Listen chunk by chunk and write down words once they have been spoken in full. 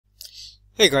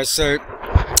Hey guys, so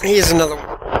here's another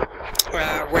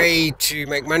way to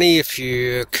make money if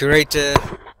you're a curator,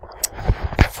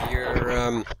 if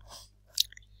you're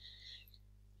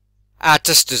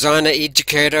artist, designer,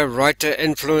 educator, writer,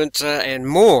 influencer, and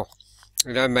more.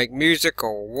 You know, make music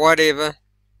or whatever,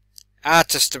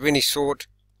 artist of any sort.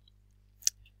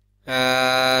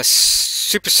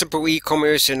 Super simple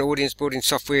e-commerce and audience building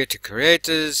software to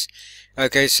creators.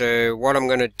 Okay, so what I'm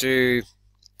going to do,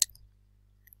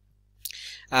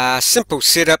 simple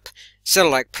setup, sell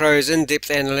like pros, in-depth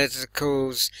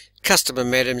analyticals, customer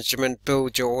management,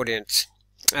 build your audience.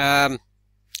 And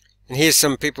here's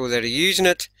some people that are using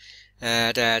it.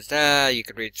 You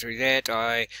could read through that.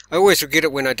 I always forget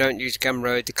it when I don't use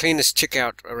Gumroad, the cleanest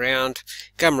checkout around.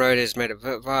 Gumroad has made it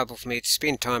viable for me to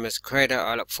spend time as a creator.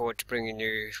 I look forward to bringing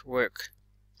you work.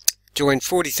 Join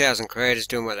 40,000 creators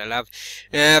doing what they love.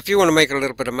 Now, if you want to make a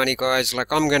little bit of money, guys,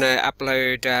 like I'm going to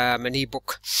upload an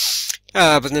ebook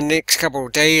within the next couple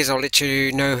of days. I'll let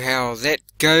you know how that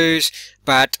goes.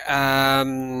 But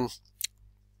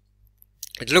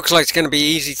it looks like it's going to be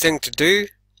an easy thing to do.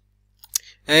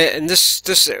 And this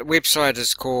website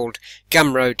is called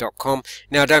Gumroad.com.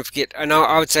 Now, don't forget, and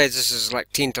I would say this is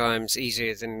like 10 times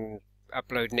easier than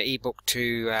uploading an ebook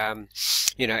to,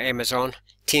 you know, Amazon.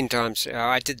 10 times.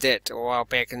 I did that a while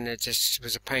back, and it just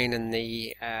was a pain in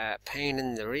the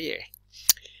rear.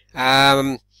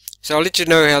 So I'll let you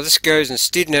know how this goes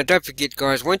instead. Now, don't forget,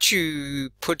 guys, once you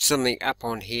put something up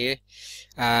on here,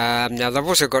 now they've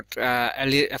also got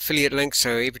affiliate links.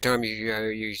 So every time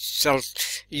you sell,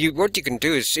 what you can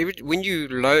do is when you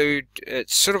load,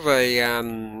 it's sort of a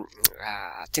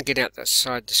I think it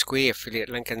outside the square affiliate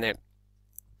link in that.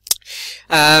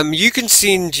 You can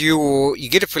send you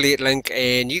get affiliate link,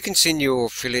 and you can send your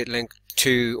affiliate link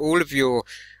to all of your,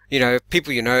 you know,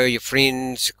 people you know, your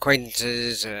friends,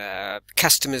 acquaintances,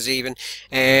 customers even,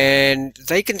 and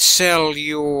they can sell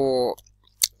your,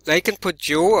 they can put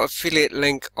your affiliate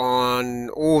link on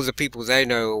all the people they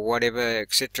know or whatever,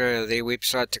 etc., their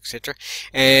websites, etc.,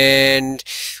 and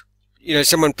you know,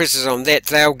 someone presses on that,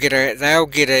 they'll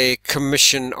get a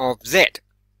commission of that.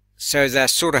 So they're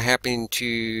sort of happening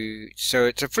to, so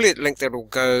it's an affiliate link that will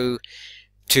go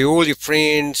to all your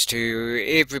friends, to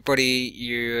everybody,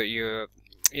 your you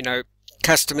know,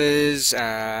 customers,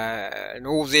 and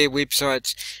all their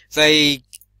websites. They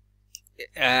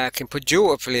can put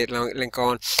your affiliate link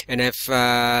on, and if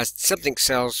something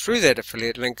sells through that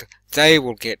affiliate link, they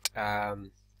will get a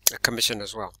commission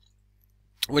as well,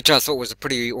 which I thought was a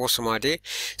pretty awesome idea.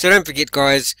 So don't forget,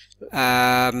 guys,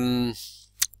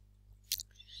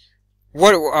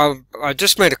 I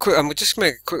just made a quick,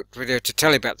 video to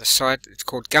tell you about the site. It's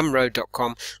called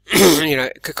Gumroad.com. You know,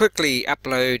 could quickly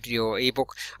upload your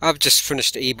ebook. I've just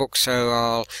finished the ebook, so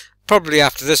I'll probably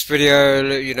after this video,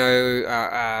 you know,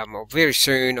 or very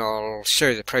soon, I'll show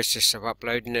you the process of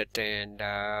uploading it, and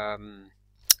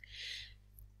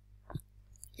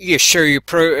yeah, show you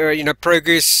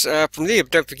progress from there.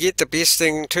 But don't forget, the best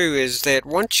thing too is that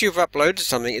once you've uploaded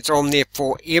something, it's on there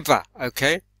forever.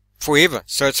 Okay. Forever.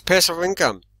 So it's passive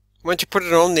income. Once you put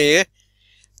it on there,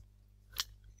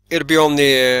 it'll be on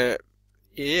there.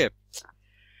 Yeah.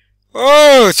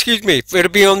 Oh, excuse me.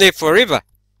 It'll be on there forever.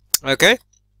 Okay.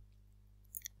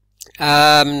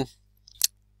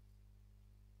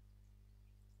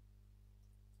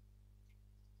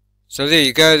 So there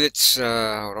you go. Let's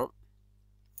hold on.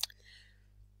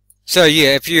 So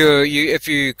yeah, if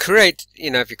you create, you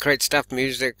know, if you create stuff,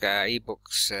 music,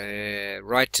 ebooks,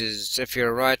 writers, if you're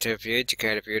a writer, if you're an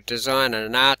educator, if you're a designer,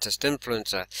 an artist,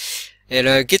 influencer, you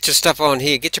know, get your stuff on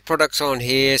here, get your products on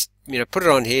here, you know, put it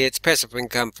on here. It's passive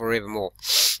income forevermore.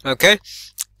 Okay.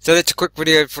 So that's a quick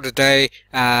video for today.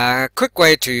 Quick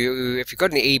way to, if you've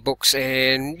got any ebooks,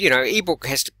 and you know, ebook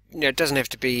has to, you know, it doesn't have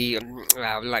to be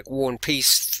like War and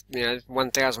Peace, you know,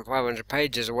 1,500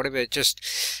 pages or whatever. It just,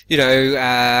 you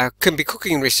know, can be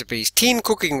cooking recipes, 10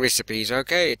 cooking recipes,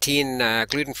 okay, 10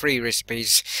 gluten-free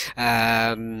recipes,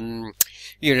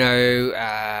 you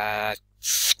know,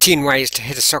 10 ways to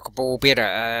hit a soccer ball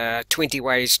better, 20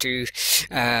 ways to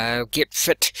get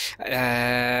fit,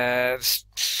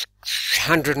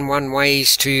 101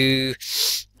 ways to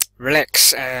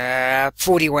relax,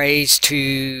 40 ways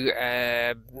to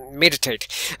meditate,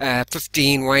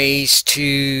 15 ways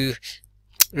to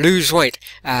lose weight,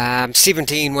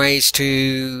 17 ways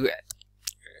to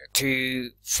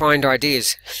find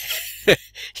ideas.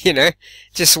 You know,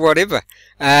 just whatever.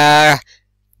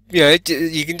 You know,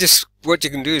 you can just, what you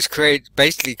can do is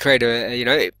basically create a, you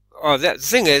know, the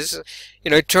thing is,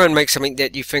 you know, try and make something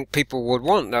that you think people would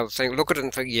want. They'll think, look at it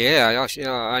and think, yeah,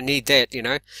 I need that, you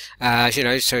know.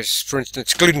 So for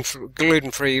instance,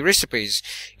 gluten-free recipes.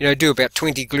 You know, do about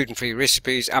 20 gluten-free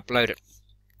recipes, upload it.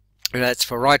 That's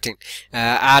for writing.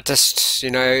 Artists,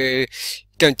 you know,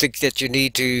 don't think that you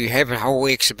need to have a whole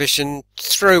exhibition.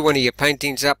 Throw one of your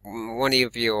paintings up, one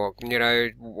of your, you know,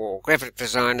 or graphic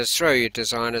designers, throw your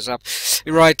designers up.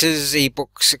 Writers,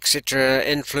 ebooks, etc.,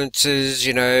 influencers,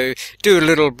 you know, do a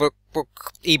little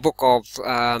ebook of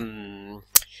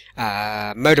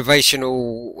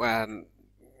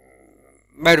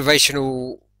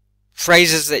motivational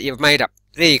phrases that you've made up.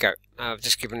 There you go. I've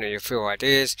just given you a few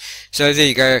ideas. So there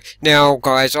you go. Now,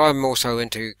 guys, I'm also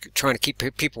into trying to keep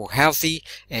people healthy,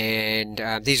 and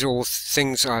these are all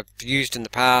things I've used in the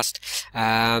past.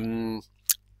 And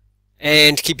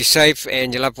keep you safe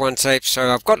and your loved ones safe.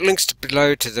 So I've got links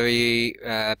below to the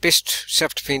best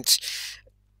self-defense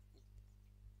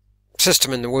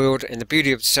system in the world, and the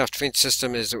beauty of the self-defense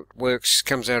system is it works,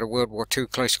 comes out of World War II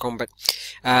close combat,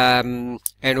 and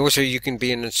also you can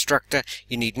be an instructor.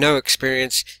 You need no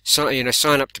experience, so, you know,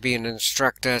 sign up to be an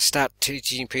instructor, start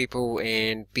teaching people,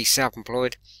 and be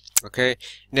self-employed. Okay,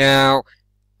 now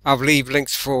I'll leave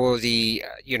links for the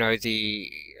you know, the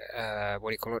what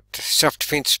do you call it,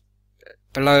 self-defense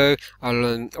below.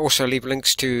 I'll also leave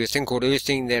links to a thing called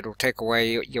earthing that will take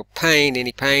away your pain,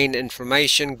 any pain,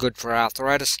 inflammation, good for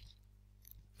arthritis.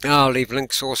 I'll leave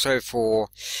links also for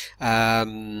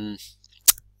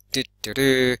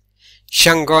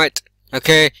shungite.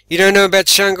 Okay, you don't know about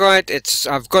shungite?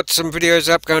 I've got some videos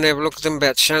up. Go and have a look at them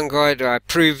about shungite. I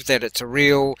prove that it's a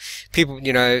real. People,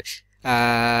 you know,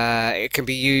 it can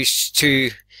be used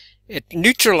to. It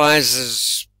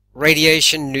neutralizes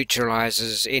radiation,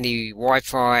 neutralizes any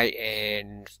Wi-Fi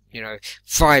and, you know,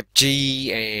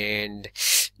 5G and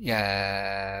you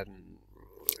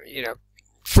know,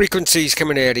 frequencies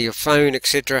coming out of your phone,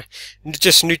 etc.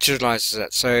 Just neutralizes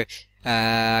that. So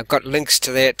I've got links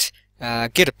to that.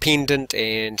 Get a pendant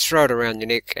and throw it around your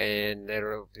neck, and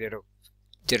that'll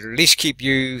at least keep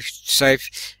you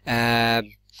safe.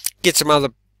 Get some other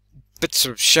bits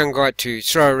of shungite to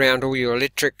throw around all your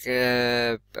electric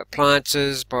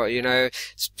appliances, but, you know,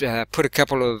 put a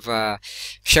couple of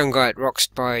shungite rocks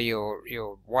by your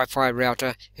Wi-Fi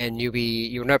router, and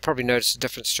you'll probably notice the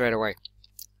difference straight away.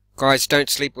 Guys, don't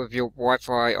sleep with your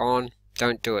Wi-Fi on.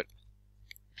 Don't do it.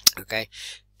 Okay,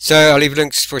 so I'll leave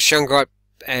links for shungite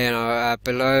and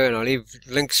below, and I'll leave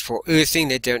links for earthing.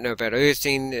 They don't know about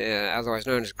earthing, otherwise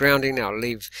known as grounding. I'll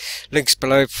leave links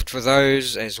below for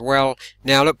those as well.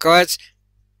 Now, look, guys,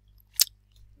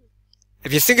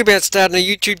 if you're thinking about starting a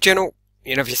YouTube channel,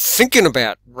 you know, if you're thinking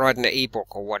about writing an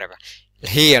ebook or whatever,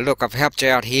 here, look, I've helped you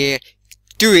out here.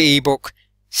 Do an ebook,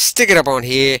 stick it up on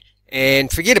here, and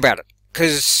forget about it,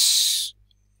 because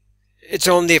it's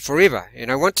on there forever. You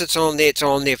know, once it's on there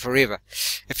forever.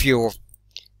 If you're,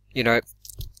 you know,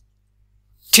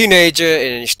 teenager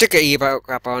and you stick an ebook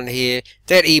up on here,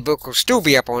 that ebook will still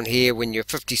be up on here when you're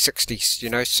 50s, 60s, you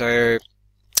know, so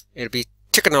it'll be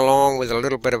ticking along with a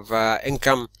little bit of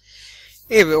income,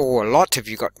 or a lot if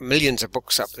you've got millions of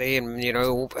books up there and, you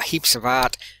know, heaps of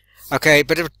art. Okay,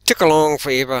 but it'll tick along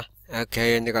forever.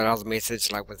 Okay, and they've got other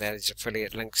methods like with that, is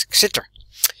affiliate links, etc.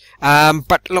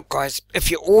 But look, guys,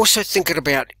 if you're also thinking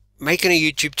about making a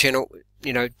YouTube channel,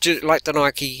 you know, just like the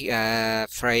Nike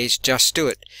phrase, just do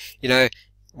it. You know,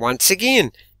 once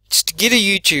again, just to get a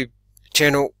YouTube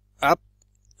channel up,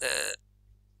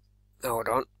 hold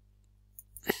on,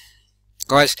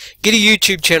 guys, get a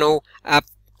YouTube channel up,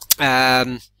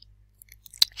 and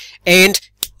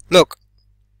look,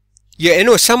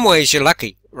 in some ways you're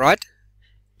lucky, right?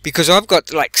 Because I've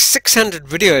got like 600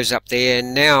 videos up there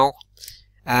now.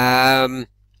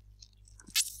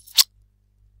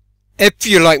 If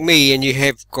you're like me and you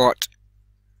have got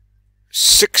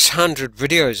 600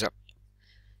 videos up,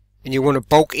 and you want to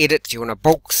bulk edit, you want to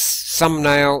bulk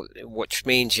thumbnail, which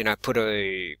means, you know, put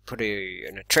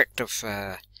an attractive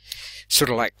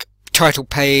sort of like title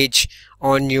page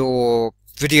on your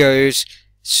videos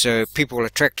so people are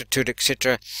attracted to it,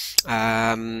 etc.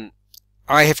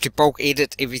 I have to bulk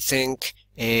edit everything,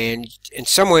 and in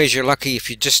some ways you're lucky if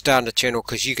you just start a channel,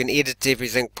 because you can edit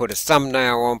everything, put a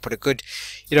thumbnail on, put a good,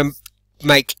 you know,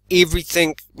 make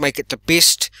everything, make it the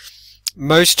best,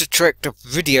 most attractive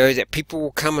video that people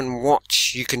will come and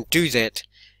watch. You can do that.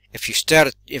 If you're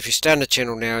starting a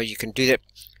channel now, you can do that.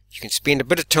 You can spend a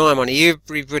bit of time on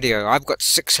every video. I've got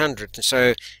 600, and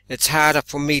so it's harder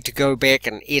for me to go back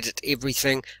and edit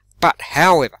everything. But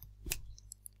however,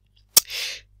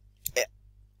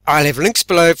 I'll have links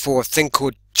below for a thing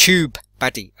called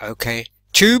TubeBuddy. Okay,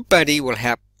 TubeBuddy will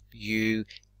help you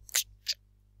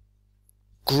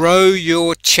grow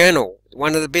your channel.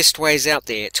 One of the best ways out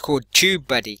there. It's called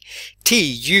TubeBuddy.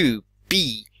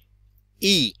 T-U-B-E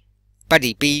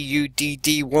Buddy,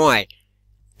 B-U-D-D-Y.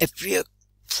 If you're,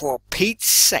 for Pete's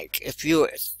sake, if you're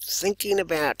thinking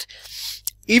about,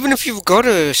 even if you've got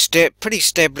a pretty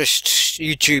established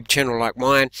YouTube channel like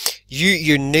mine,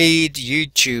 you need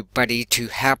TubeBuddy to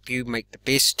help you make the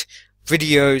best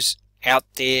videos out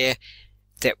there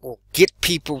that will get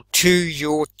people to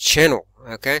your channel.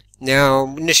 Okay,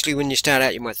 now initially when you start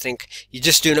out you might think you're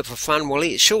just doing it for fun. Well,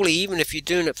 surely even if you're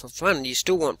doing it for fun, you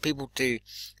still want people to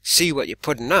see what you're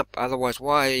putting up, otherwise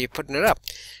why are you putting it up?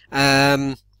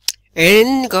 And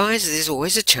guys, there's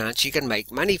always a chance you can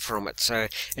make money from it. So,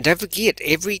 and don't forget,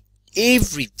 every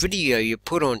video you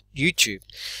put on YouTube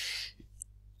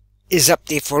is up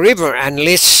there forever,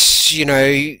 unless you know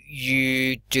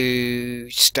you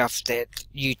do stuff that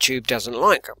YouTube doesn't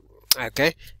like.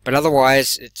 Okay, but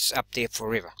otherwise it's up there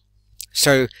forever.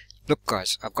 So look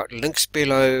guys, I've got links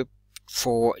below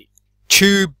for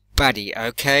TubeBuddy.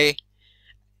 Okay,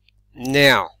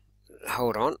 now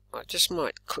hold on, I just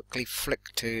might quickly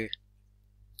flick to,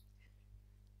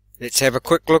 let's have a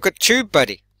quick look at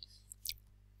TubeBuddy.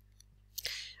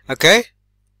 Okay,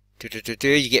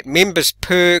 you get members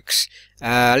perks.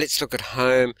 Let's look at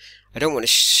home. I don't want to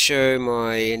show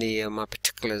any of my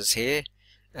particulars here.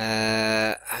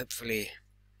 Hopefully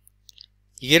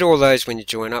you get all those when you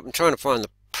join up. I'm trying to find the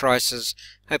prices.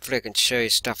 Hopefully I can show you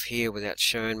stuff here without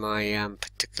showing my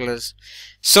particulars.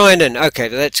 Sign in. Okay,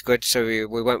 that's good. So we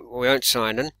won't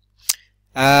sign in.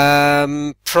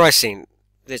 Pricing.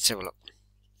 Let's have a look.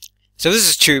 So this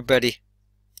is TubeBuddy.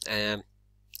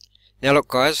 Now look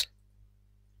guys,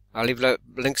 I'll leave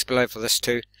links below for this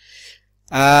too.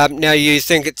 Now you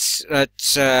think it's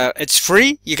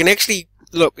free? You can actually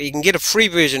look. You can get a free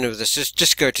version of this.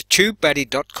 Just go to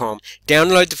tubebuddy.com,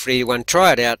 download the free one,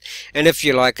 try it out, and if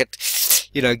you like it,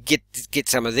 you know, get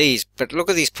some of these. But look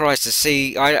at these prices.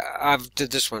 See, I've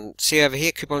did this one. See over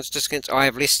here, coupons, discounts. I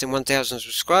have less than 1,000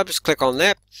 subscribers. Click on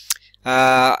that.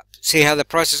 See how the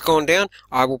price has gone down?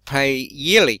 I will pay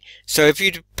yearly. So if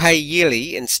you pay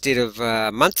yearly instead of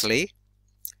monthly,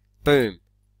 boom,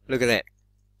 look at that.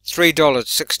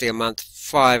 $3.60 a month,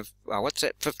 what's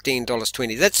that?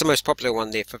 $15.20. That's the most popular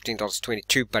one there, $15.20,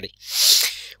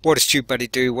 TubeBuddy. What does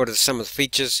TubeBuddy do? What are some of the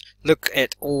features? Look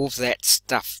at all that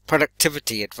stuff.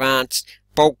 Productivity, advanced,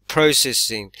 bulk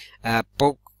processing,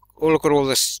 look at all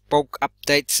this bulk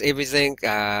updates, everything,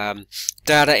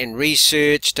 data and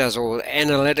research, does all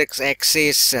analytics,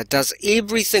 access, does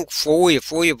everything for your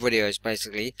videos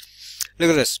basically. Look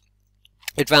at this.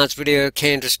 Advanced video,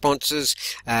 canned responses,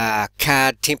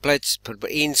 card templates, put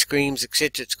end screens,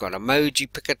 etc. It's got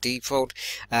emoji picker default.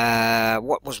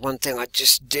 What was one thing I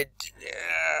just did?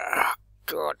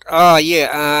 God. Oh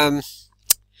yeah.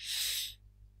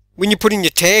 When you put in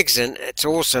your tags in, it's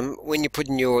awesome. When you put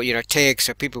in your tags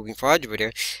so people can find your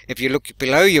video. If you look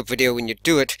below your video when you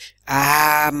do it,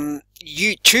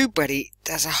 TubeBuddy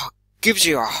gives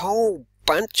you a whole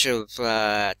bunch of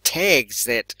tags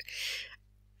that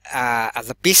are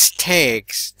the best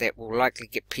tags that will likely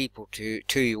get people to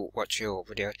watch your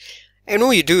video. And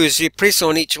all you do is you press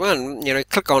on each one,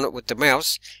 click on it with the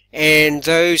mouse, and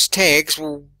those tags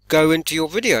will go into your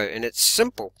video, and it's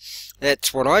simple.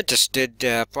 That's what I just did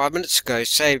 5 minutes ago.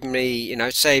 Saved me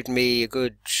a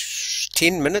good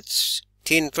 10 minutes,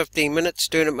 10-15 minutes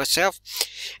doing it myself.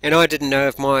 And I didn't know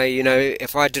if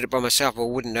if I did it by myself, I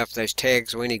wouldn't know if those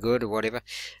tags were any good or whatever.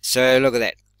 So look at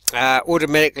that.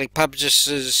 Automatically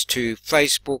publishes to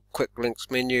Facebook, quick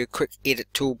links menu, quick edit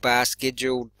toolbar,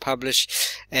 scheduled,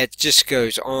 publish. It just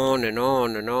goes on and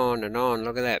on and on and on.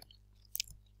 Look at that.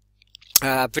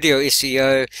 Video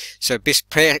SEO, so best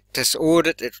practice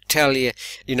audit. It'll tell you,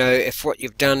 if what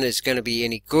you've done is going to be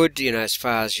any good, as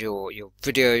far as your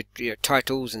video, your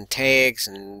titles and tags,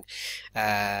 and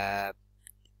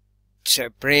so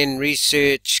brand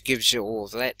research gives you all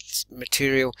that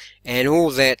material and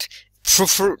all that.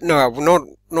 No,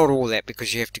 not all that,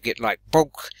 because you have to get like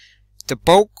bulk. The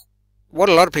bulk, what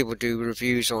a lot of people do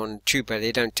reviews on TubeBuddy,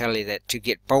 they don't tell you that to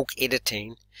get bulk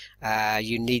editing,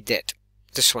 you need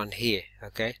this one here,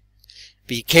 okay?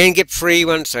 But you can get free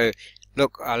ones. So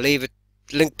look, I'll leave a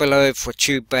link below for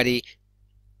TubeBuddy.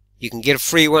 You can get a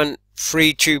free one,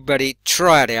 free TubeBuddy.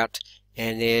 Try it out,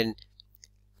 and then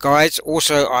guys,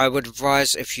 also I would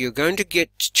advise, if you're going to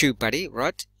get TubeBuddy,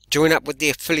 right, join up with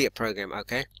the affiliate program,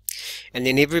 okay? And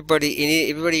then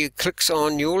everybody who clicks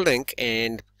on your link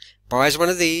and buys one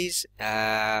of these,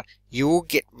 you will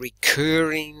get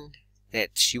recurring.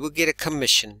 You will get a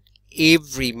commission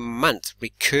every month,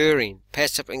 recurring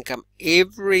passive income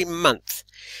every month.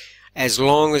 as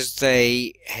long as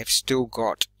they have still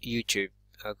got YouTube.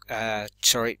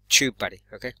 Sorry, TubeBuddy.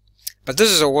 Okay, but this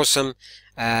is awesome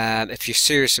if you're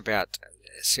serious about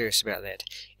that.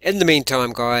 In the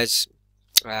meantime, guys,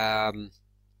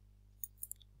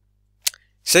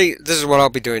 see, this is what I'll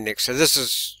be doing next. So this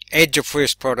is add your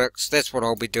first products. That's what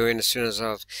I'll be doing as soon as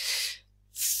I've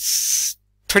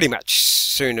pretty much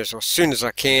soon as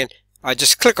I can. I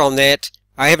just click on that.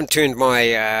 I haven't turned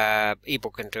my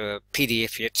ebook into a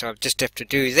PDF yet, so I just have to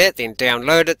do that, then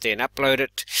download it, then upload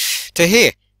it to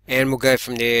here, and we'll go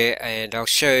from there. And I'll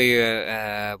show you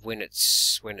when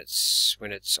it's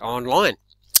online.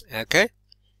 Okay.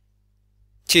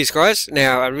 Cheers, guys.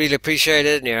 Now, I really appreciate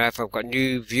it. You know, if I've got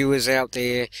new viewers out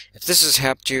there, if this has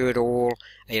helped you at all,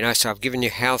 you know, so I've given you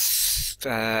health,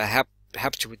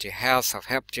 helped you with your health, I've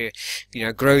helped you, you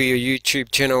know, grow your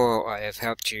YouTube channel, I have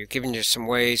helped you, given you some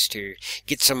ways to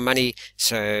get some money.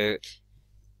 So,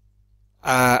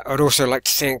 I'd also like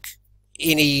to thank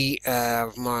any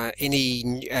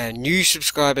new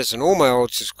subscribers and all my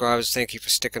old subscribers. Thank you for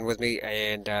sticking with me,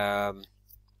 and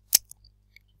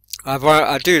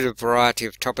I do a variety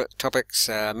of topics,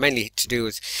 mainly to do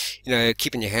with, you know,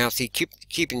 keeping you healthy,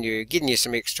 getting you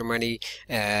some extra money,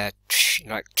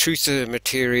 like truth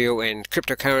material and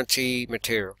cryptocurrency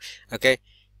material. Okay,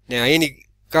 now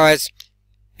guys,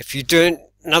 if you don't,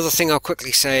 another thing I'll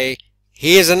quickly say,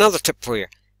 here's another tip for you.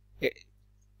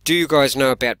 Do you guys know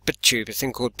about BitTube? A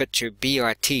thing called BitTube,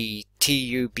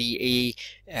 BITTUBE.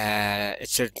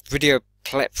 It's a video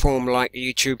platform like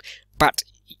YouTube, but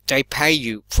they pay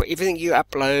you for everything you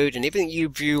upload and everything you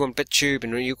view on BitTube,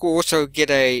 and you also get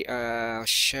a, I'll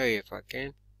show you if I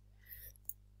can.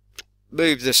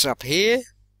 Move this up here.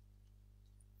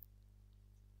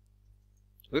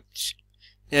 Whoops.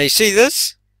 Now you see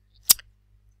this?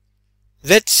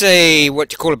 That's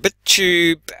what you call a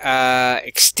BitTube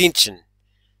extension.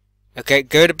 Okay,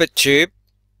 go to BitTube.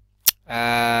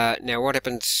 Now what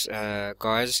happens,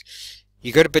 guys?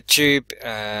 You go to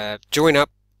BitTube, join up,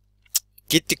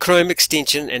 get the Chrome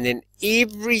extension, and then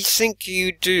everything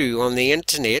you do on the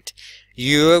internet,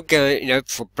 you are going, you know,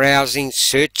 for browsing,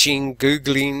 searching,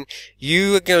 googling,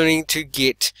 you are going to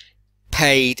get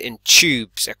paid in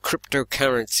tubes, a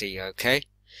cryptocurrency. Okay,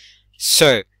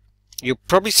 so you'll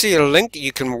probably see a link.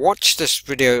 You can watch this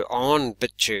video on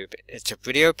BitTube. It's a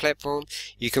video platform.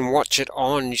 You can watch it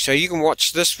on, so you can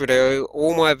watch this video,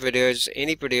 all my videos,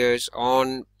 any videos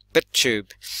on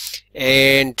BitTube.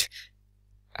 And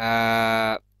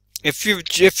if you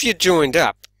joined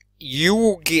up, you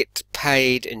will get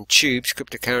paid in tubes,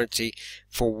 cryptocurrency,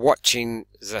 for watching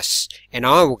this, and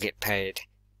I will get paid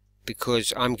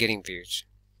because I'm getting views.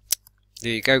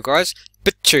 There you go, guys.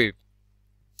 BitTube.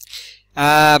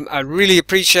 I really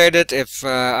appreciate it if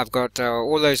I've got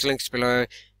all those links below.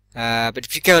 But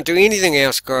if you can't do anything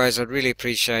else, guys, I'd really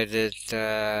appreciate it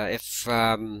if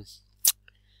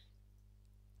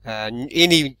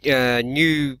any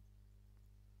new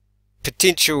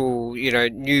potential, you know,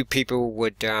 new people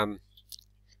would,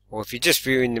 or if you're just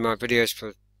viewing my videos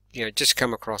for, you know, just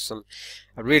come across them,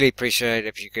 I'd really appreciate it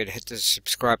if you could hit the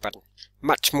subscribe button.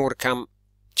 Much more to come.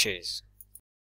 Cheers.